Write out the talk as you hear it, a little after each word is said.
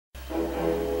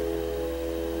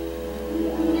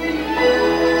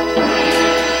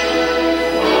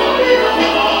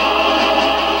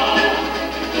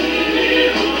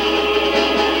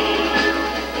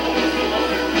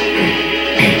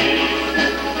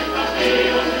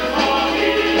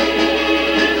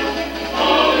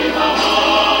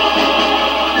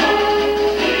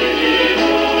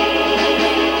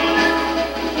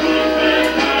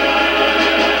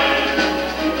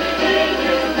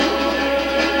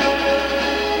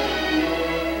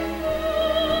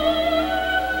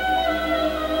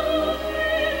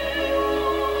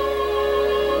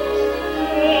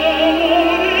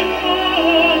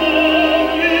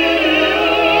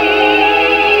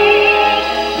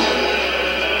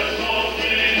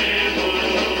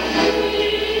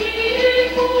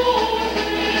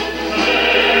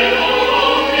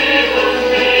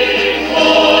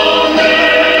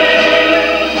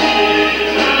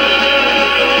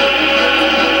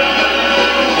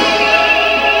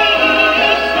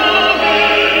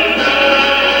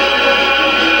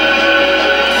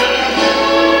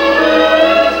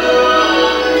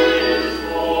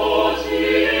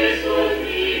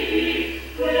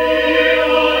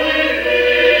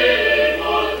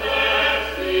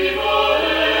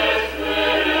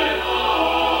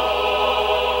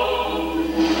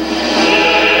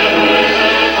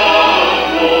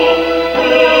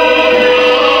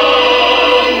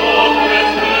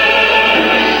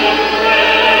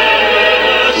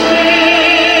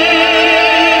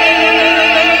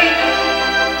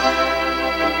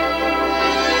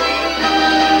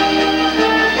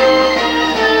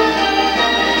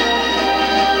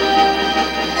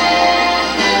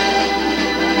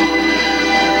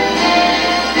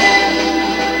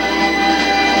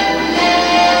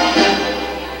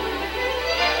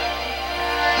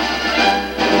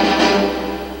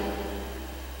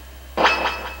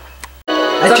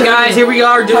guys, here we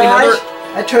are doing another.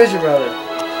 I chose your brother.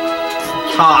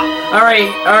 Ha!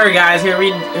 Alright, guys, here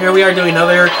we are doing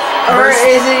another. Or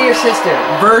is it your sister?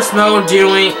 Verse mode of.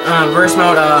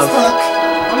 Fuck.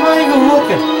 I'm not even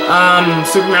looking.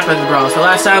 Super Mario Brawl. So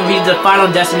last time we did the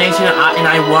final destination and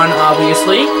I won,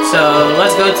 obviously. So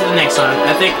let's go to the next one.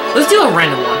 I think let's do a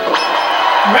random one.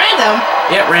 Random?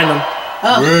 Yep, random.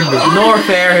 Oh. Random.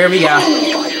 Norfair, here we go.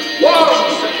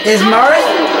 Is Marth?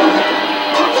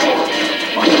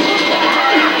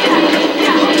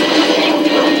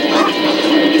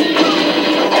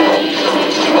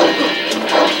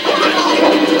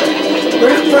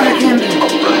 Where's Bracken?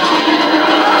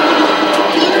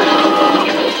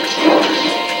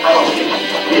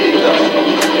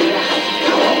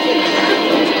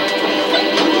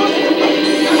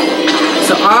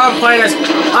 So I'm playing as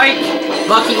Ike,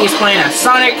 Lucky is playing as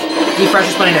Sonic, Fresh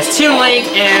is playing as Toon Link,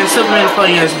 and Superman is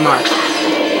playing as Marth.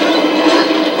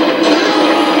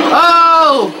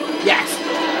 Oh! Yes!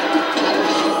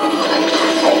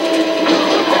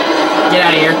 Get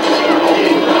out of here.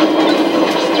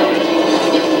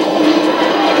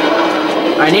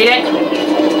 I need it.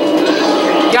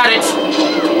 Got it.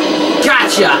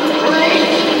 Gotcha!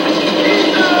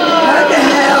 What the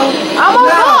hell? I'm a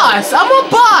boss! I'm a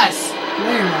boss! No,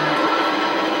 you're not.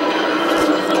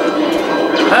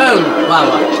 Oh,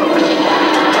 lava.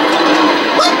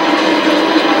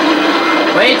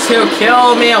 Way to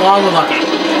kill me along with Lucky.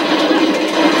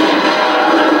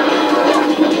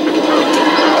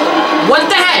 What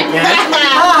the heck,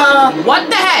 man? What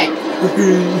the heck?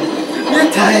 You're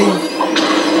tight.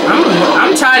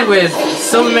 I'm tied with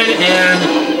Silverman and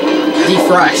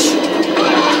Fresh.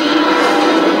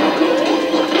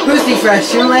 Who's the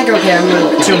fresh? Toon Link? Okay, I'm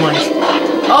gonna. Toon Link.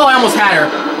 Oh, I almost had her.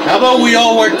 How about we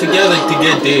all work together to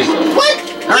get D? What?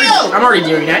 I'm already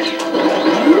doing that.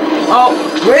 Oh,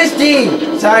 Where's D?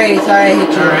 Sorry, I hit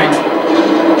you. alright.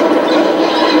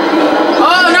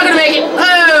 Oh, I'm not gonna make it.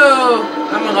 Oh,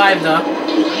 I'm alive though.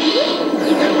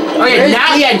 Oh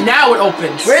yeah, now it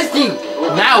opens. Where's D?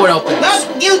 Now it opens.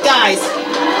 Not you guys.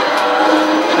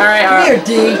 Alright, Come here,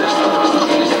 D.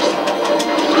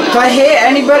 If I hit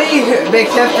anybody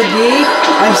except for D,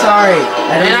 I'm sorry.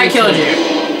 And I killed you.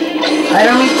 I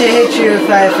don't need to hit you if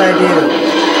I do.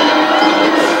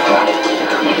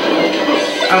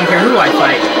 I don't care who I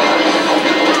fight.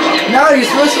 No, you're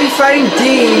supposed to be fighting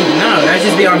D. No, that'd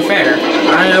just be unfair.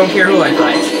 I don't care who I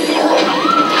fight.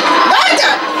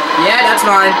 Yeah, that's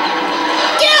mine.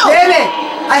 Damn it!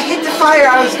 I hit the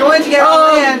fire. I was going to get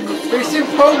on land. There's two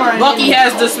Pokemon. Lucky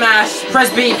has the smash.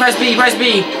 Press B, press B, press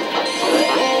B.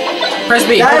 Press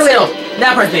B, hold still.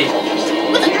 Now press B.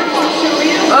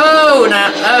 Oh,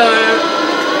 nah.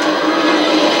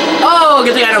 Oh,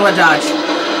 good thing I know how to dodge.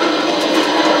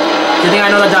 Good thing I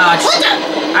know how to dodge.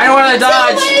 I know how to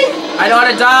dodge. I know how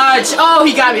to dodge. Oh,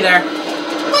 he got me there.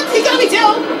 What? He got me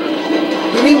too.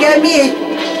 You didn't get me.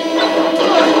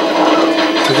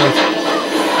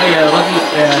 Oh yeah, Lucky.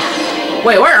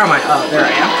 Wait, where am I? Oh, there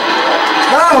I am.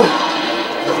 No.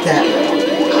 What's that?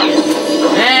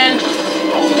 And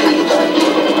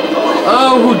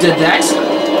oh, who did that?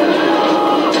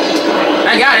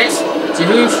 I got it. So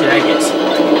who should I get?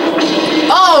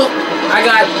 Oh, I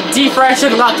got Fresh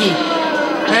and Lucky,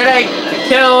 and I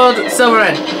killed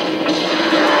Silverman.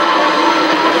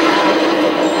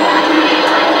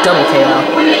 Double KO.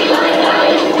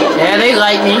 Yeah, they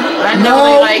like me. I know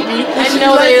they like me. I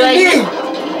know they like me.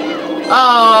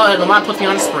 Oh, Lamont puts me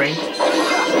on a spring.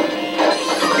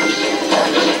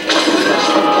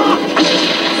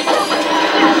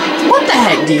 What the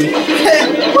heck, D?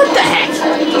 What the heck?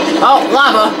 Oh,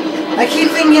 lava. I keep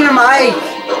thinking of Ike.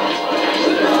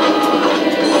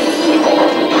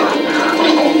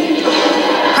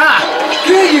 Ha!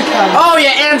 Here you come. Oh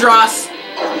yeah, Andros.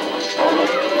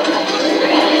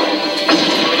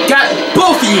 Got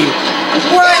both of you.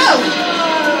 What?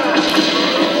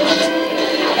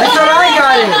 I thought I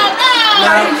got it.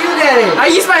 How did you get it?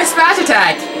 I used my smash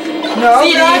attack. No,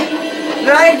 See,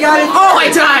 but I got it. Oh,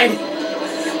 I died.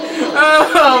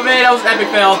 Oh man, that was an epic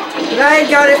fail. But I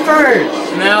got it first.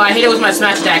 No, I hit it with my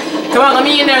smash attack. Come on, let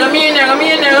me in there, let me in there, let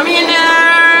me in there, let me in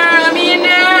there, let me in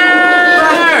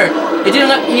there. It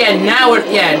didn't let. Yeah, now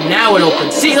it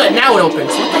opens. See, look, now it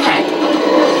opens. What the heck?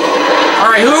 All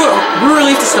right, who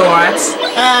released the Storats?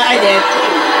 I did.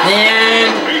 Then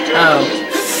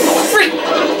freak.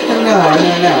 No.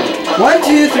 1,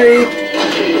 2, 3.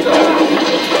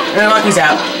 And Lucky's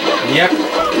out. Yep.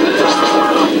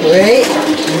 Wait.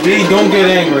 D, don't get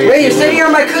angry. Wait, you're sitting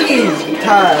on my cookies.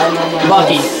 Todd,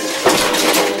 Lucky.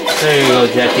 There you go,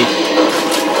 Jackie.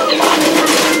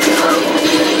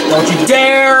 Don't you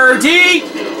dare, D!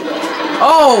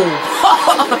 Oh!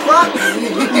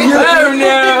 Oh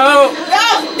no!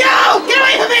 No! Get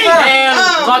away from me!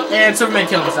 And Superman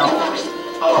killed himself.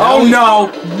 Oh no!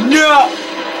 No!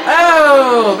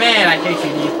 Oh man, I hate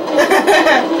you.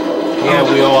 Yeah,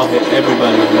 we all hit.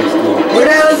 Everybody hates school. Where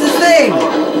the hell is this thing?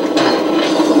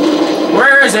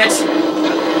 Where is it?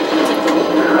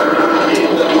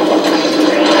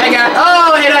 I got.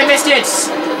 Oh, hey, I missed it.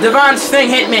 Devon's thing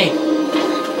hit me.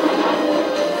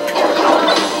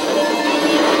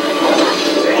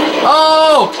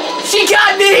 Oh, she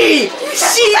got me!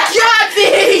 She got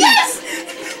me! Yes!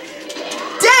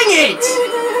 Dang it!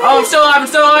 Oh, I'm still alive. I'm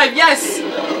still alive. Yes.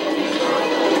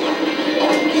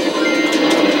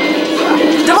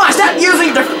 Devon, stop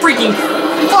using the freaking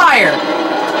fire!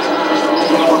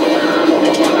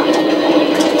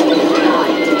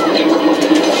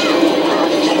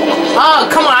 Oh,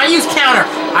 come on, I used counter.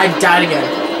 I died again.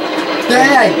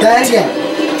 Dang, I died again.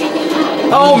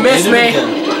 Oh, miss Did it me.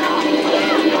 again.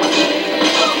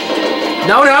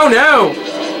 No, no, no.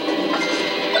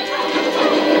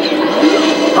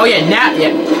 Oh, yeah, nap,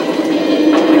 yeah.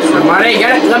 Somebody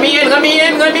get it. Let me in, let me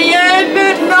in, let me in.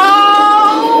 No.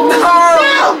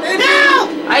 No! No!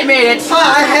 I made it.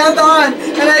 I held on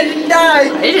and I didn't die.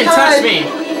 It didn't touch me.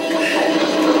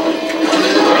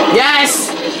 Yes.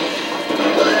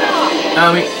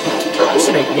 What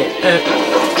should I get?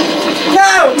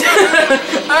 No!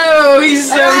 Oh, he's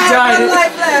so I have done. one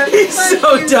life left. He's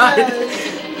so done.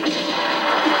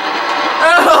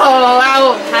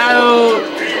 Oh, how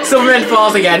Silverman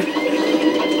falls again.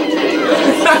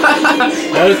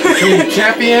 That was between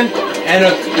champion and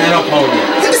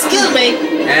opponent. Excuse me.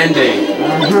 And a.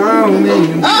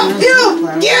 Oh, you!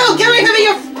 Get away from me,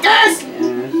 you guys!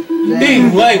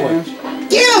 Big language.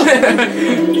 You!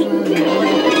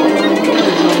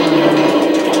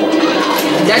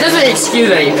 That doesn't excuse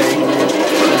anything.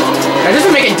 That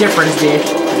doesn't make a difference, dude.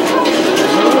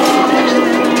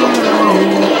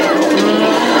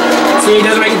 See, it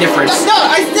doesn't make a difference. No,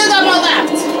 I still got one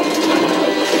left.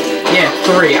 Yeah,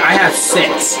 3. I have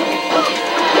 6.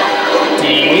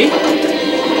 D.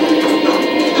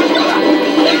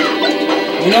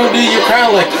 You know, dude, you're kind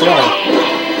of like Flo.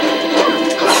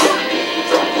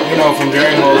 You know, from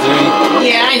Dragon Ball Z.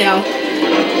 Yeah, I know.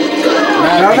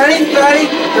 Ready?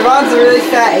 Devon's a really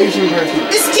fat Asian person.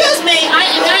 Excuse me, I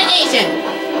am not Asian.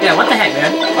 Yeah, what the heck,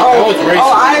 man? Oh, was racist.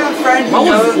 I have a friend who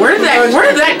knows. Where did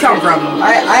that come from?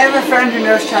 I have a friend who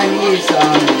knows Chinese,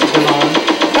 Devon.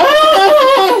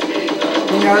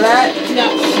 You know that? No.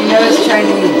 She knows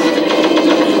Chinese.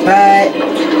 But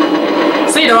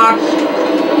See you, Devon.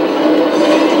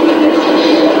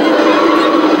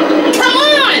 Come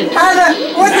on!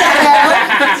 what the hell?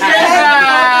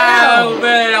 Oh,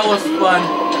 man, that was fun.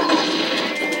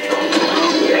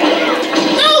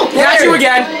 No! Got you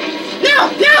again. No!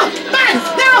 Man!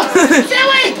 No! Stay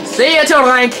away! See ya, Toon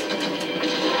Link.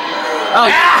 Oh,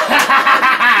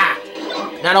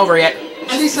 not over yet.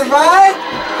 She survived?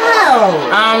 How?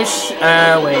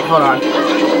 Wait, hold on.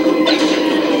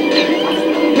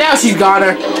 Now she's got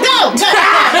her. No! Shut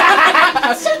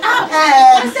up! I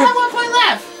still have 1 point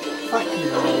left. Fuck you.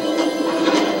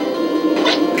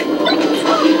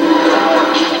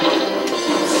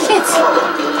 Shit.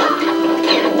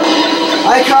 I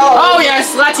call. Oh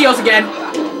yes, Latios again.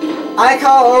 I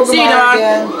call See you, Ogumar Devon.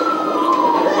 again.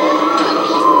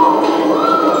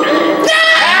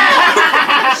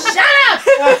 Shut up!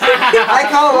 I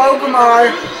call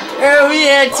Ogumar. Oh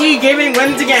yeah, T Gaming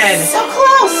wins again. So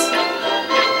close.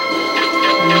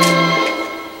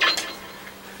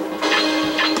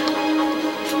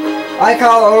 I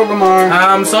call Ogumar.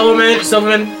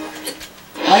 Silverman.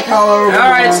 I call Ogumar.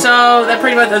 Alright, so that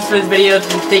pretty much does for this video.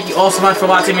 Thank you all so much for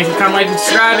watching. Make sure to comment, like, and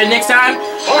subscribe. And next time,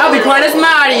 I'll be playing as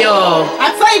Mario.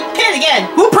 I'm playing Pin again.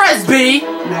 Who pressed B?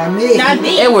 Not me. Not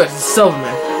me. It was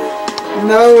Silverman.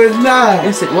 No, it's not.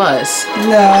 Yes, it was.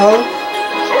 No.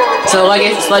 So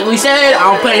like we said,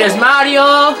 I'll play as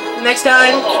Mario next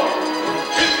time.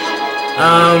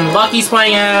 Lucky's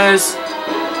playing as.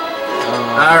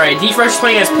 Alright, D-Fresh is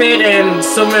playing as Pit, and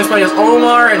Silverman's playing as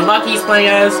Omar, and Lucky's playing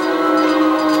as.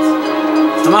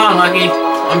 Come on, Lucky.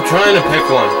 I'm trying to pick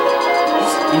one.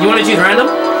 You want to choose random?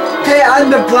 Hey, I'm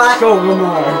the black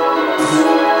Ogumar.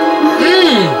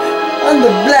 I'm the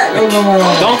black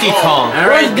Ogumar. Donkey Kong.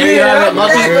 Alright, there you have it.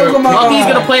 Black Ogumar. Lucky's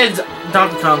gonna play as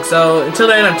Donkey Kong. So until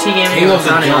then, I'm T Gaming. King of the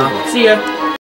signing off. Jungle. See ya.